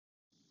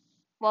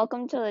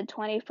Welcome to the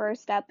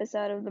 21st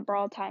episode of the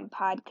Brawl Time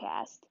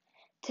podcast.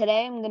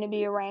 Today I'm going to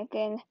be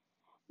ranking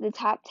the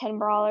top 10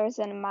 brawlers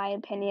that, in my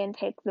opinion,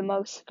 take the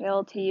most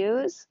skill to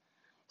use.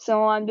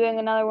 So I'm doing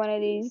another one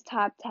of these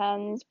top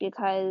 10s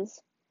because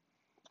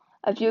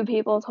a few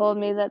people told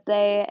me that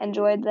they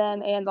enjoyed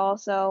them, and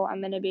also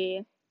I'm going to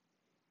be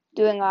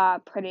doing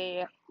a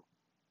pretty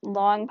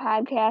long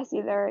podcast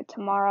either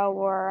tomorrow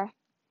or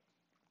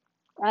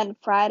on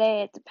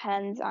Friday. It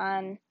depends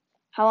on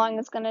how long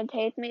it's going to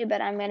take me,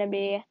 but I'm going to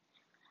be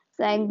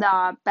saying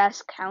the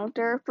best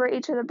counter for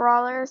each of the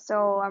brawlers,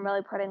 so I'm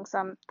really putting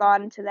some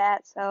thought into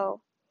that.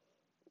 So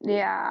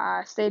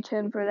yeah, stay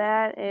tuned for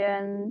that,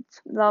 and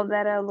with all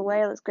that out of the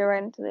way, let's get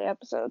right into the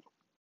episode.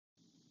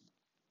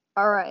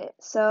 Alright,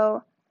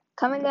 so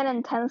coming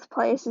in 10th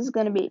place is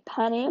going to be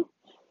Penny.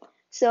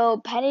 So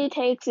Penny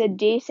takes a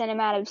decent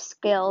amount of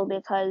skill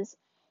because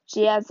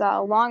she has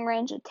a long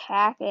range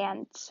attack,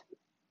 and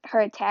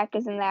her attack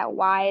isn't that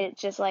wide.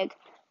 It's just like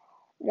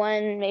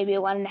maybe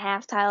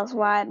 1.5 tiles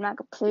wide. I'm not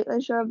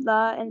completely sure of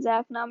the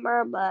exact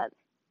number, but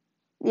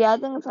yeah, I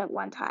think it's like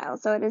 1 tile,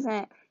 so it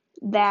isn't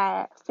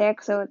that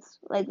thick, so it's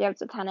like you have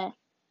to kind of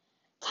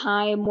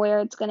time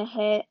where it's gonna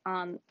hit.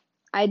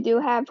 I do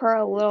have her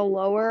a little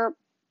lower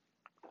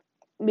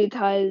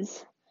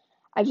because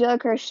I feel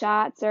like her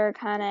shots are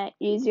kind of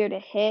easier to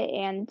hit,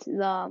 and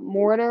the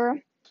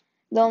mortar,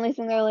 the only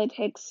thing that really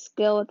takes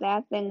skill with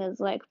that thing is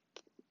like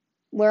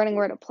learning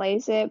where to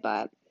place it,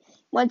 but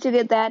once you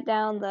get that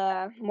down,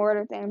 the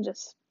mortar thing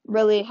just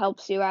really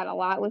helps you out a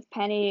lot with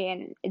Penny,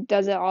 and it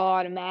does it all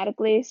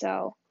automatically.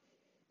 So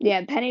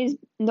yeah, Penny's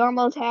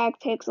normal attack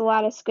takes a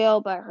lot of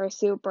skill, but her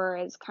super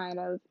is kind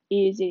of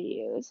easy to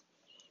use.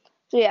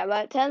 So yeah,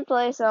 but 10th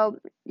place, so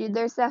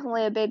there's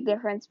definitely a big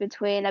difference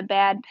between a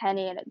bad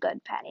Penny and a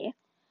good Penny.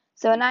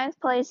 So 9th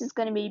place is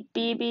going to be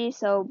Bibi.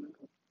 So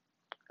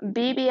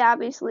Bibi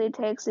obviously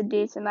takes a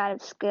decent amount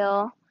of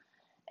skill,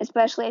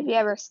 especially if you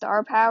have her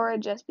star power,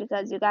 just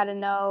because you got to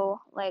know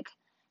like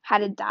how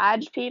to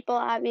dodge people,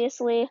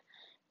 obviously,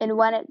 and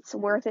when it's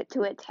worth it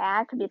to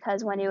attack,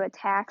 because when you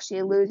attack,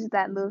 she loses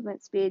that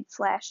movement speed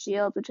 /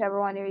 shield, whichever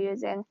one you're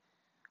using.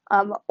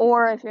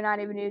 Or if you're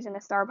not even using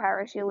a star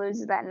power, she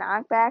loses that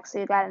knockback, so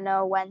you got to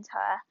know when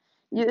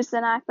to use the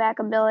knockback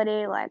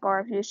ability, like,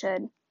 or if you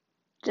should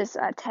just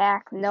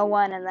attack no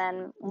one and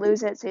then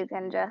lose it, so you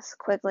can just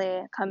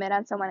quickly come in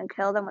on someone and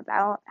kill them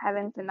without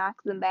having to knock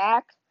them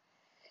back.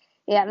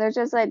 Yeah, and there's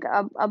just like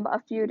a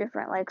few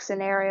different like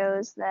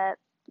scenarios that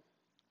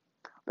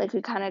like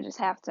you kind of just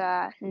have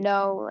to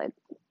know like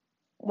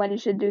when you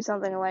should do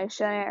something and when you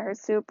shouldn't. Her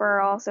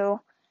super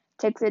also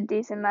takes a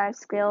decent amount of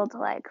skill to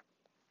like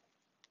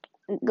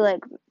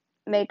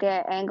make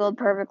it angled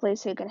perfectly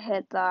so you can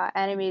hit the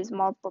enemies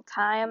multiple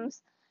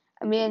times.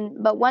 I mean,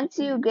 but once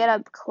you get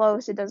up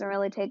close, it doesn't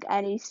really take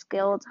any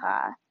skill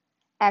to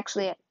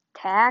actually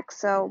attack.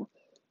 So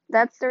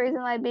that's the reason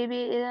why Bibi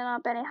isn't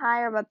up any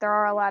higher, but there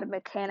are a lot of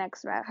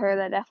mechanics about her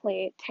that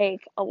definitely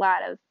take a lot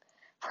of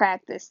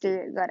practice to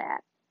get good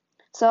at.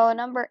 So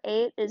number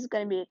 8 is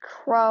going to be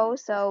Crow.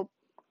 So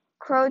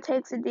Crow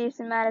takes a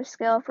decent amount of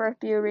skill for a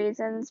few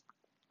reasons.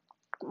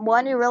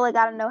 One, you really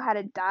got to know how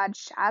to dodge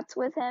shots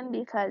with him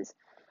because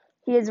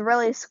he is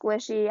really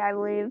squishy. I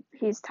believe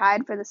he's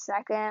tied for the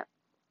second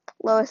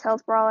lowest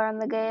health brawler in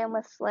the game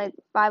with like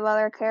 5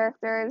 other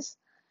characters.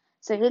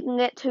 So he can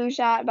get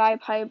 2-shot by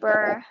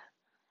Piper.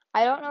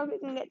 I don't know if he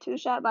can get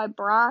 2-shot by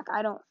Brock.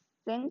 I don't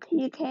think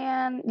he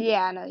can.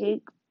 Yeah, no, can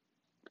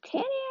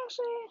he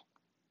actually?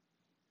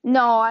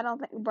 No, I don't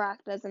think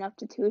Brock does enough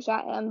to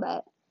 2-shot him,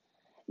 but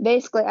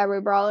basically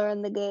every brawler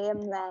in the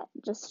game that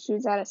just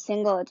shoots out a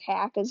single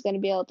attack is going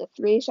to be able to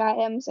 3-shot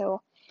him,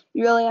 so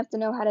you really have to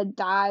know how to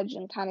dodge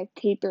and kind of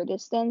keep your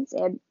distance.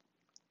 And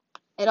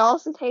it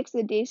also takes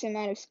a decent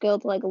amount of skill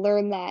to like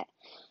learn that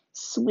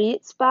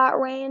sweet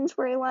spot range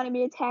where you want to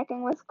be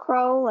attacking with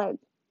Crow. Like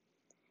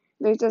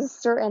there's just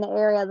a certain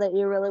area that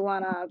you really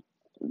want to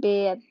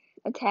be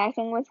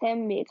attacking with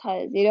him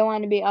because you don't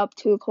want to be up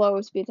too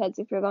close, because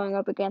if you're going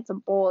up against a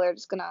bull, they're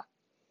just gonna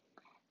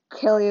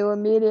kill you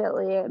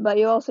immediately. But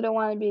you also don't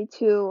want to be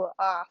too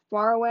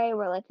far away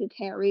where like you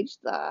can't reach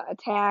the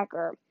attack,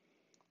 or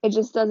it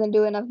just doesn't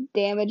do enough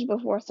damage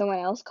before someone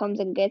else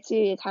comes and gets you.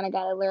 You kind of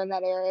got to learn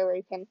that area where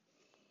you can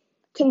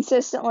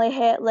consistently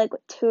hit like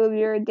with 2 of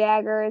your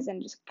daggers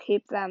and just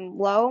keep them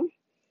low.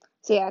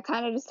 So yeah, it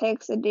kind of just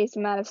takes a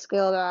decent amount of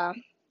skill to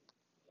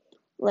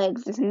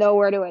like just know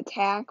where to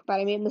attack.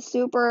 But I mean, the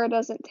super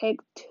doesn't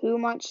take too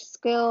much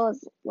skill.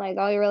 It's like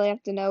all you really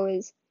have to know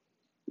is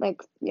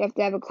like you have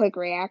to have a quick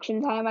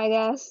reaction time, I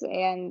guess,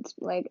 and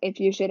like if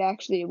you should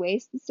actually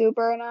waste the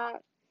super or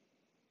not.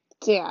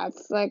 So yeah,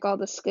 it's like all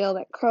the skill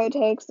that Crow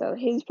takes, so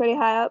he's pretty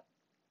high up.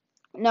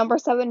 Number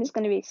 7 is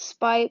going to be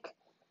Spike.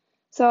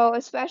 So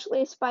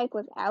especially Spike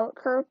without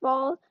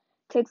Curveball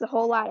takes a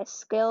whole lot of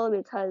skill,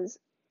 because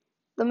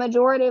the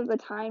majority of the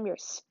time your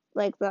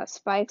like the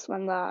spikes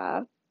when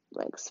the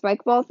like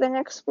spike ball thing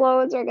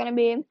explodes are going to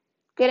be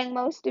getting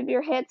most of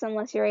your hits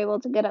unless you're able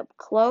to get up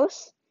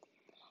close,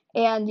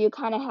 and you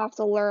kind of have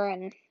to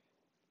learn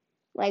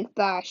like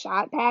the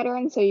shot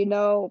pattern, so you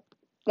know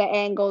the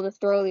angle to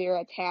throw your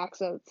attack,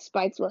 so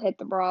spikes will hit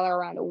the brawler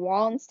around a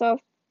wall and stuff.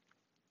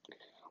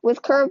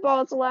 With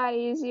curveball, it's a lot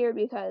easier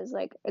because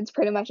like it's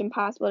pretty much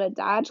impossible to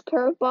dodge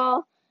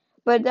curveball,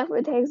 but it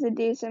definitely takes a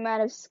decent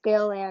amount of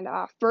skill. And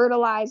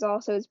fertilize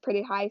also is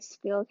pretty high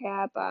skill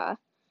cap.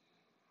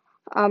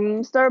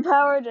 Star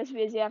power just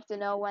because you have to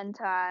know when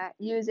to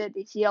use it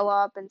to heal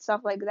up and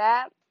stuff like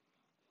that.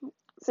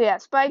 So yeah,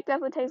 spike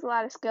definitely takes a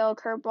lot of skill.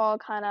 Curveball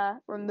kind of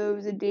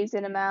removes a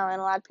decent amount,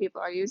 and a lot of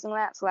people are using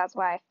that, so that's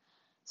why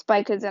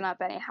spike isn't up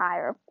any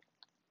higher.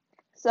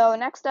 So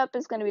next up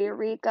is going to be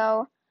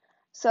Rico.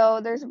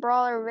 So there's a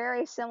brawler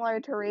very similar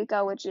to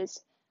Rico, which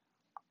is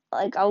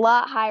like a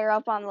lot higher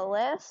up on the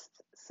list.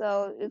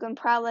 So you can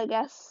probably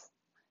guess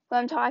what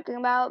I'm talking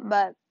about,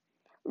 but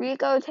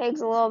Rico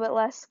takes a little bit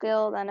less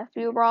skill than a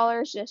few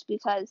brawlers just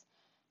because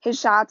his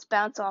shots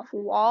bounce off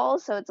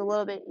walls, so it's a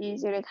little bit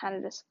easier to kind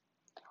of just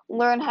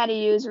learn how to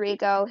use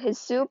Rico. His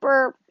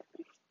super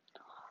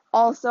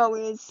also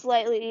is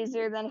slightly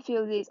easier than a few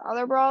of these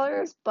other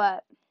brawlers,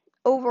 but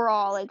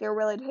overall, like, it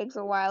really takes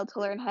a while to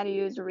learn how to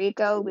use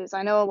Rico, because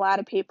I know a lot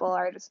of people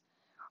are just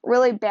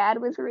really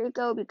bad with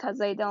Rico because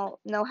they don't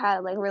know how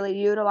to, like, really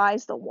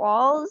utilize the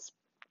walls.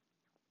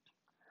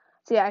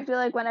 So yeah, I feel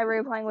like whenever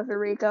you're playing with a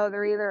Rico,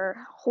 they're either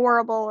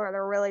horrible or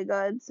they're really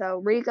good. So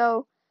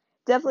Rico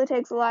definitely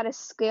takes a lot of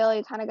skill.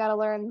 You kind of got to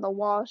learn the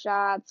wall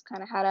shots,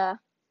 kind of how to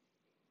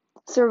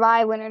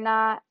survive when you're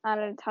not on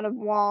a ton of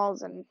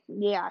walls, and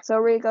yeah, so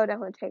Rico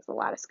definitely takes a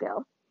lot of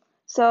skill.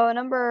 So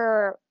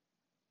number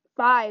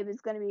 5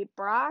 is going to be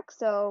Brock.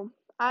 So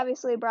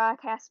obviously Brock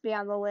has to be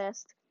on the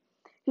list.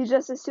 He's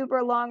just a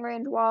super long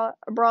range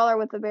brawler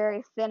with a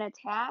very thin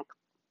attack.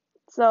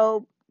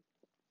 So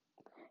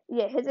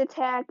yeah, his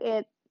attack,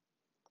 it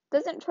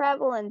doesn't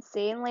travel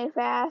insanely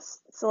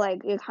fast, so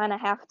like you kind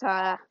of have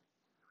to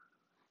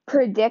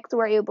predict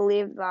where you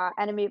believe the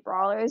enemy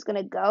brawler is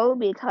going to go,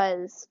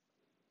 because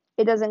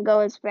it doesn't go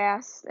as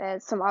fast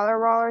as some other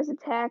brawlers'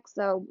 attacks,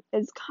 so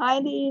it's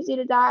kind of easy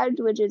to dodge,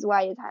 which is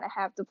why you kind of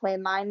have to play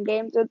mind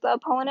games with the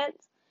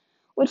opponents,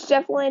 which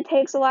definitely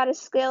takes a lot of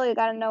skill. You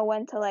gotta know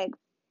when to, like,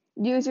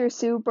 use your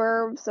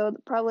super, so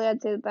probably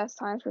I'd say the best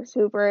times for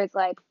super is,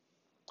 like,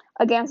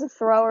 against a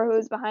thrower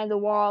who's behind the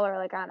wall, or,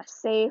 like, on a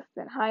safe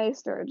and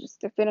heist, or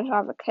just to finish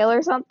off a kill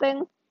or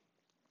something.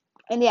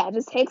 And yeah, it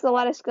just takes a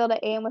lot of skill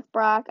to aim with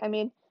Brock. I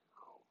mean,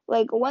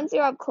 like, once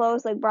you're up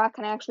close, like, Brock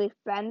can actually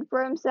fend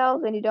for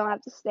himself, and you don't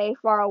have to stay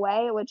far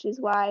away, which is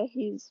why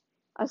he's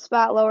a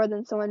spot lower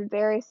than someone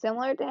very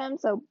similar to him.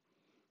 So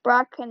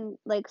Brock can,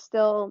 like,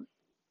 still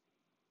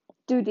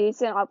do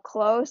decent up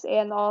close,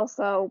 and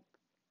also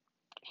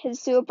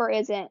his super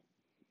isn't,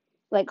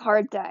 like,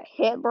 hard to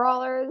hit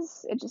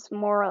brawlers. It's just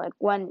more like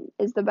when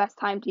is the best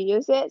time to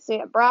use it. So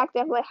yeah, Brock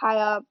definitely high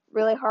up,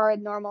 really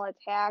hard normal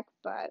attack,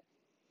 but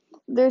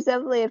there's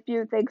definitely a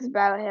few things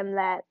about him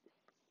that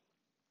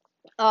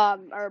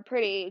are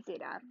pretty easy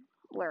to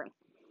learn.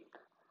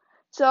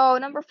 So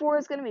number 4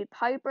 is going to be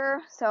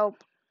Piper. So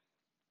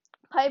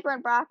Piper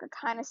and Brock are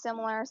kind of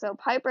similar. So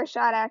Piper's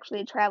shot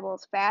actually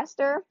travels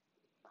faster,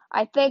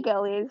 I think,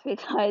 at least,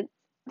 because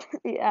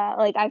yeah,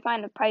 like, I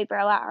find a Piper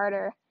a lot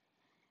harder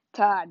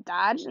to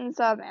dodge and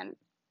stuff, and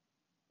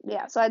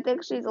yeah, so I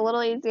think she's a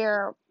little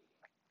easier,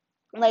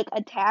 like,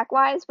 attack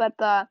wise. But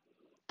the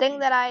thing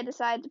that I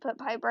decided to put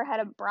Piper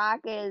ahead of Brock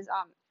is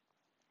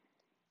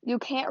you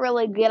can't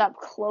really get up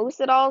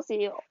close at all, so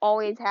you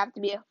always have to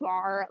be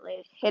afar,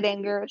 like,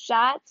 hitting your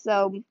shots.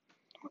 So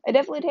it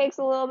definitely takes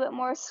a little bit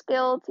more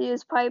skill to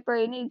use Piper.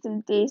 You need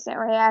some decent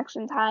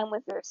reaction time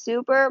with your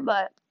super,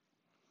 but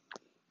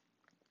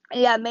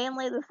yeah,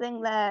 mainly the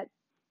thing that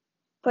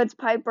puts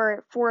Piper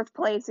at 4th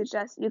place is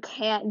just you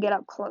can't get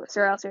up close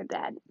or else you're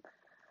dead.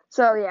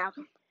 So yeah.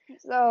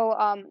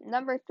 So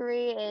number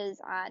 3 is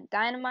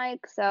Dynamite.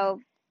 So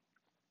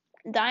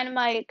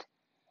Dynamite,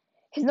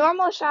 his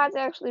normal shot's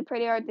actually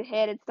pretty hard to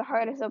hit. It's the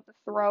hardest of the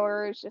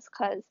throwers just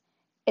because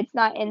it's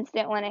not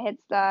instant when it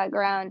hits the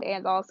ground,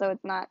 and also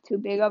it's not too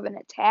big of an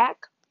attack.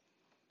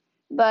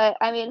 But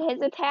I mean,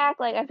 his attack,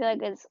 like, I feel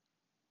like is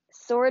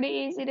sort of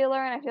easy to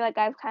learn. I feel like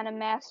I've kind of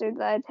mastered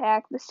the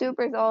attack. The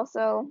super's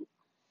also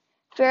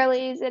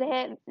fairly easy to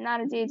hit.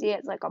 Not as easy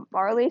as, like, a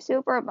Barley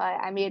super, but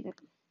I mean,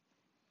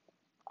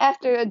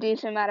 after a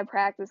decent amount of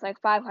practice, like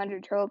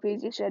 500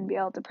 trophies, you should be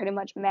able to pretty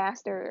much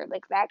master,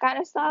 like, that kind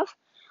of stuff.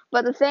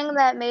 But the thing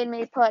that made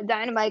me put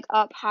Dynamite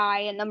up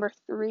high in number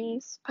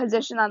 3's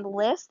position on the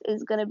list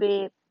is going to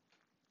be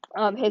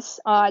his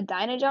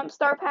Dynajump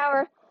star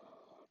power.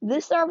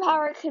 This star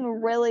power can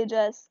really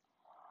just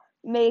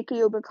make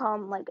you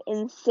become, like,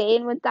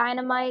 insane with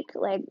Dynamite.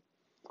 Like,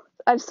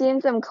 I've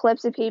seen some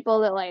clips of people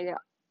that, like,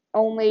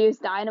 only use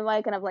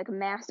Dynamite and have, like,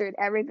 mastered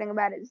everything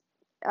about his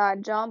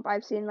jump.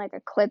 I've seen, like,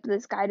 a clip of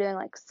this guy doing,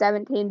 like,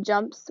 17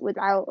 jumps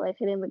without, like,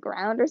 hitting the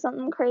ground or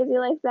something crazy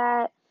like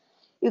that.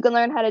 You can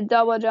learn how to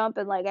double jump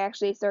and, like,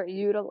 actually start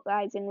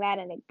utilizing that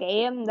in a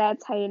game.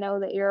 That's how you know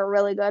that you're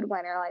really good,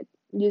 when you're, like,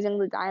 using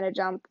the Dyna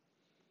jump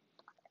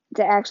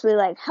to actually,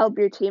 like, help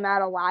your team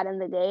out a lot in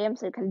the game.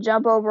 So you can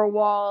jump over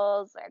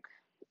walls, like,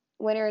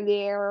 when you're in the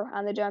air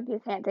on the jump,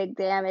 you can't take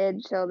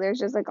damage. So there's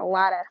just like a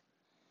lot of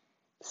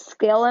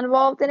skill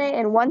involved in it.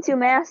 And once you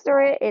master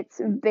it, it's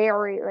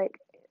very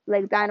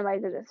like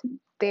Dynamite is just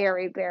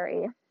very,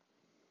 very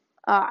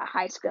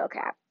high skill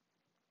cap.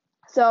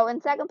 So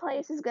in second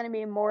place is going to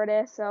be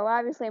Mortis. So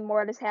obviously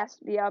Mortis has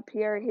to be up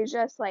here. He's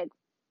just like,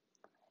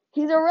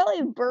 he's a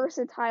really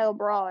versatile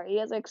brawler. He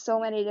has like so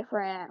many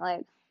different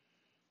like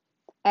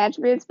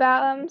attributes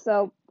about him.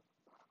 So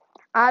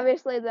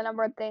obviously the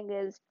number one thing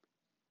is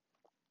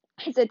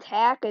his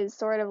attack is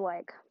sort of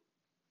like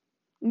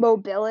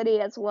mobility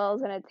as well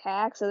as an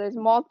attack. So there's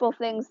multiple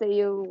things that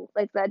you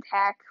like the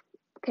attack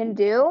can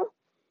do.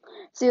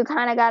 So you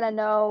kind of got to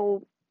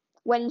know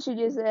when you should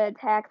use the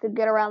attack to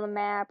get around the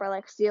map or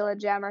like steal a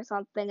gem or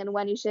something, and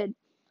when you should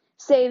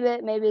save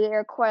it, maybe get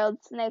your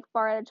coiled snake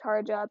bar to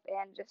charge up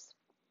and just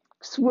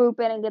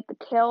swoop in and get the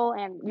kill.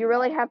 And you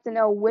really have to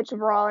know which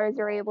brawlers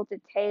you're able to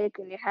take,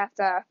 and you have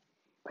to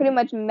pretty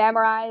much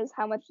memorize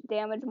how much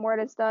damage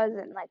Mortis does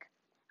and like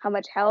how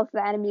much health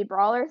the enemy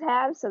brawlers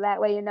have, so that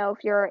way you know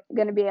if you're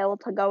going to be able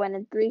to go in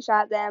and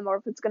 3-shot them or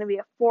if it's going to be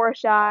a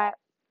 4-shot.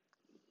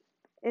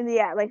 And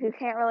yeah, like you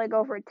can't really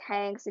go for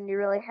tanks, and you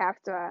really have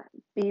to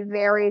be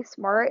very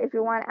smart if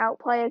you want to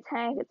outplay a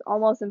tank. It's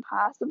almost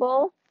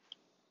impossible.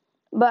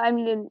 But I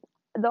mean,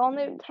 the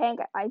only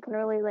tank I can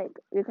really like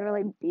you can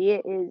really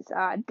beat is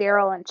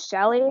Daryl and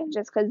Shelly,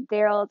 just because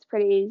Daryl it's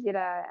pretty easy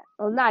to,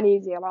 well, not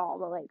easy at all,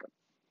 but like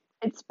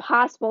it's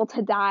possible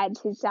to dodge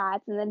his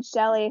shots, and then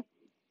Shelly,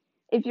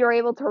 if you're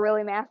able to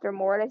really master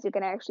Mortis, you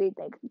can actually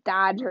like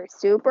dodge her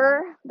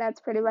super.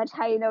 That's pretty much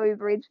how you know you've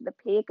reached the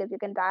peak, if you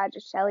can dodge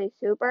a Shelly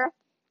super.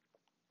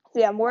 So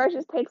yeah, Morris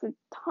just takes a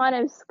ton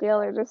of skill.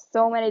 There's just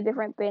so many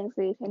different things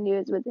that he can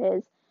use with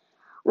his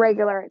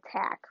regular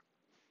attack.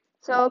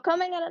 So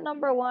coming in at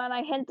number 1,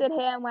 I hinted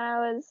him when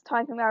I was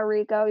talking about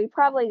Rico. You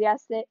probably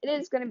guessed it. It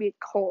is going to be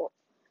Colt.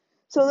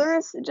 So there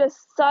is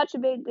just such a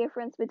big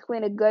difference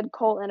between a good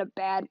Colt and a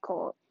bad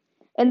Colt.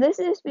 And this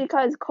is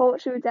because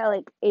Colt shoots at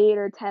like 8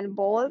 or 10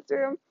 bullets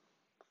through him.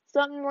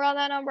 Something around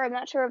that number. I'm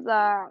not sure of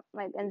the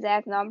like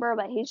exact number,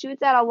 but he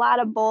shoots at a lot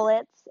of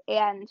bullets,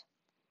 and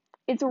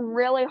it's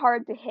really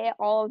hard to hit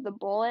all of the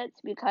bullets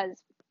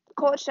because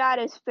Colt shot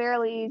is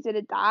fairly easy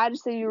to dodge,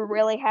 so you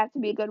really have to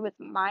be good with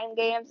mind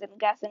games and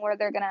guessing where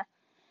they're gonna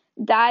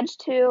dodge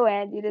to,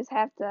 and you just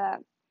have to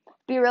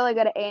be really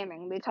good at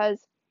aiming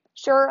because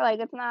sure, like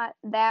it's not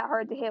that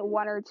hard to hit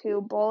 1 or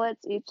 2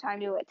 bullets each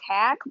time you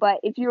attack, but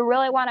if you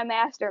really want to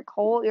master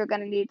Colt, you're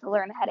gonna need to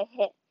learn how to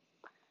hit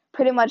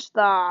pretty much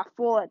the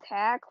full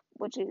attack,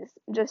 which is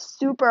just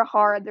super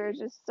hard. There's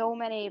just so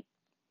many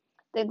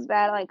things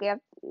bad.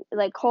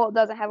 Like Colt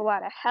doesn't have a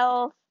lot of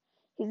health.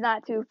 He's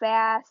not too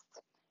fast.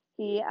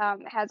 He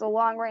has a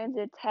long range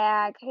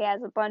attack. He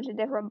has a bunch of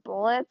different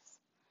bullets.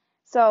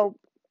 So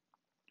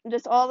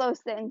just all those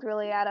things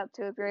really add up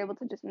to if you're able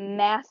to just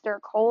master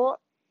Colt,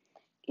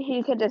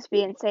 he could just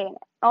be insane.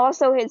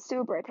 Also, his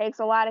super takes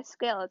a lot of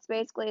skill. It's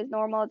basically his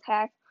normal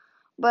attack,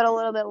 but a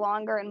little bit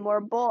longer and more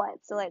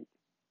bullets. So like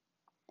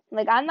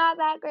I'm not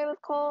that great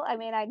with Colt. I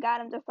mean, I got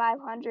him to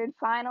 500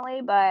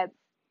 finally, but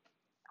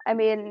I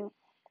mean,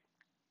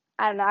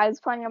 I don't know. I was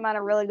playing him on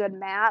a really good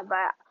map,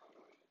 but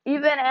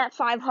even at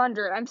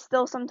 500, I'm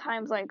still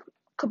sometimes like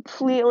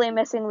completely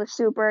missing the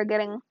super,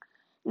 getting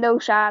no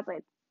shots.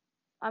 Like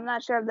I'm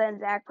not sure of the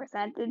exact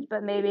percentage,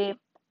 but maybe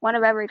one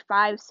of every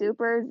 5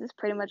 supers is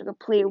pretty much a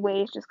complete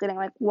waste, just getting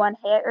like 1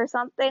 hit or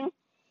something.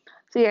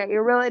 So yeah,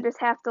 you really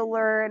just have to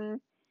learn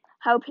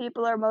how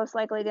people are most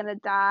likely gonna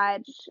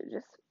dodge.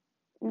 Just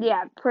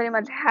yeah, pretty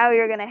much how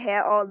you're gonna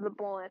hit all the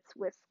bullets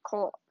with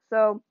Colt.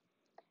 So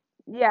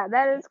yeah,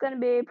 that is gonna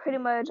be pretty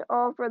much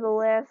all for the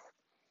list.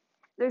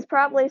 There's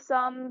probably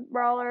some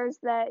brawlers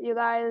that you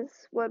guys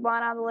would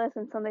want on the list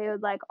and some that you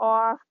would like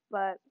off,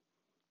 but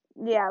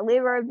yeah,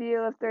 leave a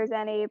review if there's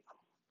any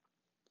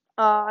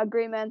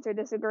agreements or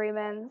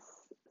disagreements.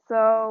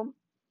 So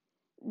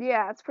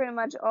yeah, it's pretty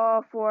much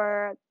all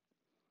for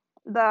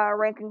the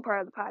ranking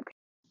part of the podcast.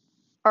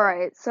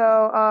 Alright,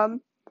 so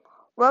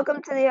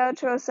welcome to the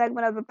outro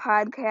segment of the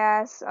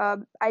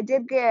podcast. I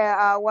did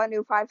get 1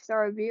 new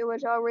 5-star review,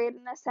 which I'll read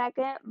in a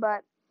second,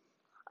 but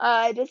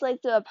I'd just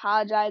like to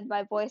apologize.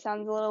 My voice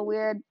sounds a little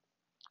weird.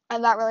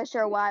 I'm not really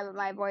sure why, but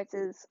my voice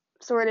is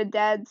sort of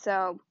dead,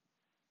 so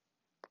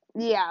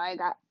yeah,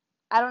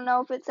 I don't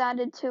know if it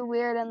sounded too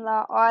weird in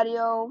the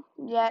audio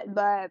yet,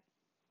 but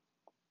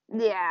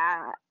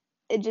yeah,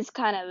 it just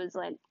kind of was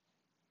like,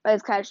 I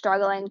was kind of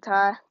struggling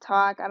to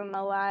talk. I don't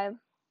know why.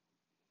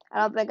 I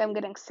don't think I'm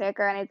getting sick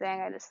or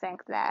anything. I just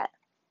think that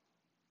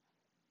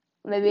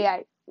maybe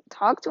I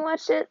talk too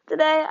much shit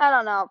today. I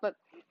don't know, but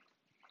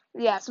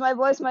yeah, so my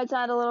voice might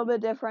sound a little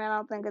bit different. I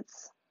don't think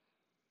it's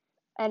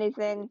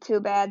anything too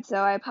bad, so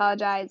I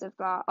apologize if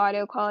the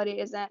audio quality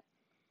isn't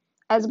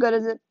as good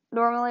as it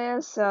normally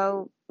is.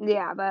 So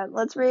yeah, but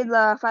let's read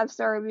the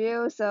 5-star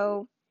review.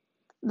 So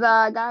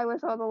the guy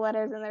with all the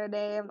letters in their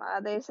name,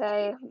 they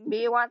say,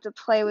 "Me want to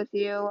play with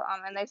you,"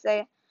 and they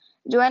say,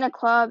 "Join a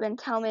club and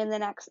tell me in the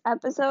next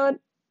episode."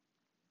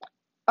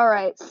 All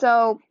right,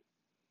 so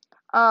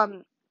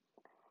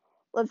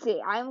let's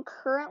see. I'm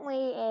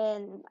currently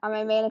on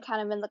my main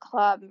account. I'm in the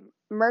club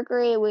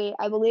Mercury.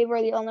 I believe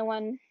we're the only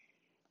one.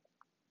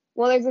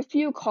 Well, there's a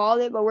few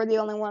called it, but we're the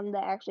only one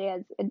that actually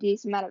has a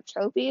decent amount of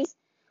trophies.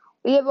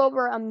 We have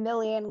over 1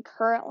 million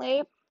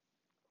currently.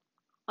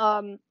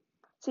 So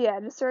yeah,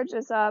 just search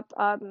us up.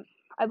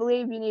 I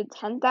believe you need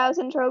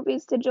 10,000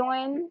 trophies to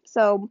join.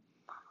 So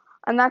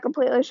I'm not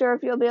completely sure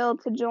if you'll be able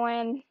to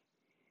join.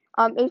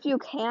 If you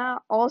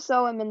can't,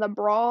 also I'm in the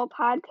Brawl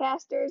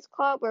Podcasters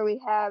Club where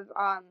we have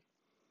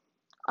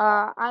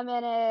I'm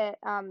in it,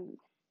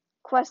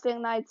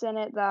 Questing Knight's in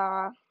it,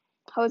 the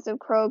host of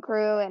Crow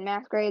Crew, and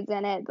Masquerade's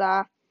in it,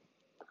 the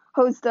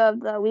host of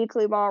the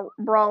weekly Brawl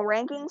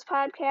Rankings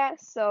podcast.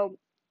 So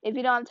if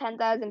you don't have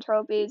 10,000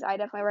 trophies, I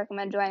definitely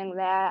recommend joining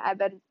that. I've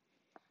been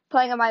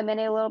playing on my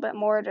mini a little bit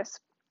more just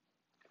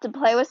to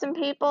play with some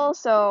people.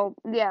 So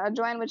yeah,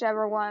 join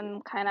whichever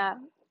one kind of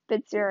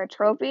fits your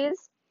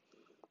trophies.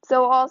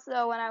 So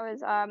also when I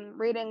was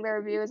reading the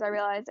reviews, I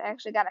realized I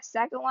actually got a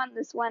second one.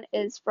 This one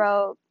is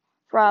from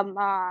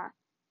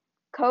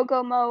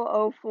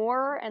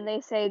Kokomo04, and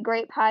they say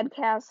great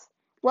podcast.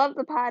 Love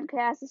the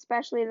podcast,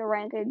 especially the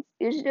rankings.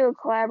 You should do a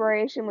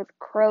collaboration with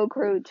Crow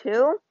Crew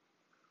too.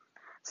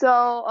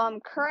 So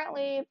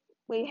currently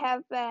we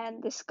have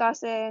been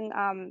discussing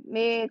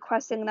me,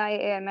 Questing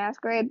Knight, and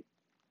Masquerade.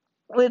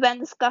 We've been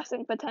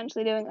discussing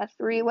potentially doing a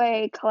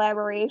 3-way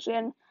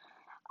collaboration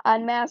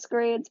on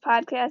Masquerade's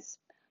podcast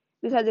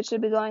because it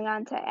should be going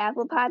on to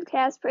Apple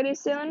Podcasts pretty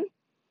soon.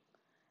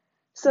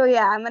 So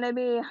yeah, I'm going to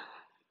be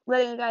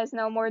letting you guys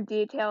know more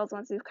details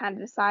once we've kind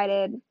of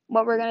decided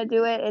what we're going to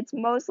do it. It's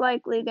most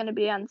likely going to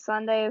be on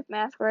Sunday if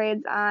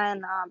Masquerade's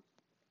on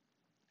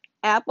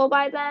Apple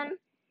by then.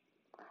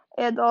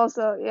 And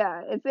also,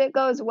 yeah, if it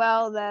goes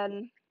well,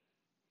 then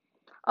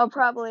I'll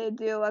probably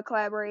do a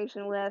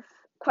collaboration with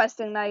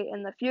Questing Knight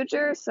in the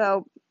future.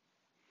 So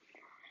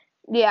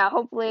yeah,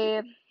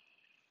 hopefully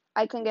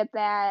I can get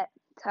that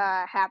to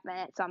happen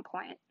at some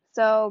point.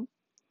 So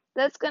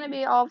that's going to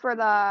be all for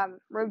the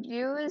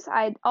reviews.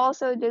 I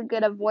also did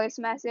get a voice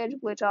message,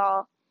 which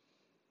I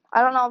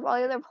don't know if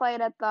I'll either play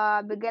it at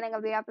the beginning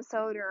of the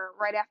episode or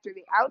right after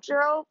the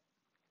outro.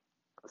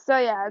 So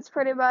yeah, it's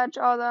pretty much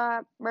all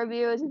the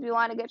reviews. If you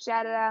want to get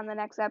shouted out on the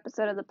next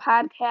episode of the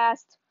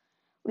podcast,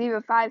 leave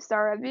a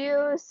 5-star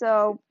review.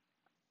 So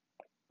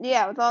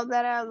yeah, with all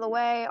that out of the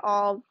way,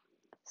 I'll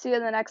see you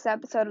in the next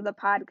episode of the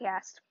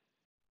podcast.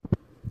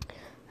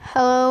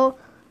 Hello,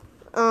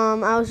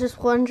 I was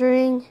just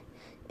wondering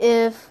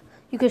if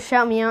you could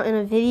shout me out in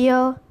a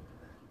video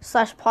 /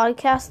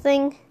 podcast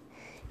thing.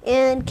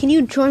 And can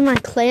you join my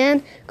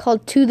clan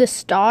called To The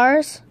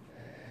Stars?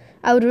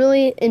 I would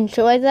really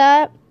enjoy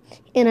that.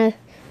 And I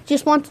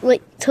just want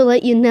to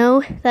let you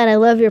know that I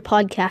love your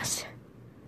podcast.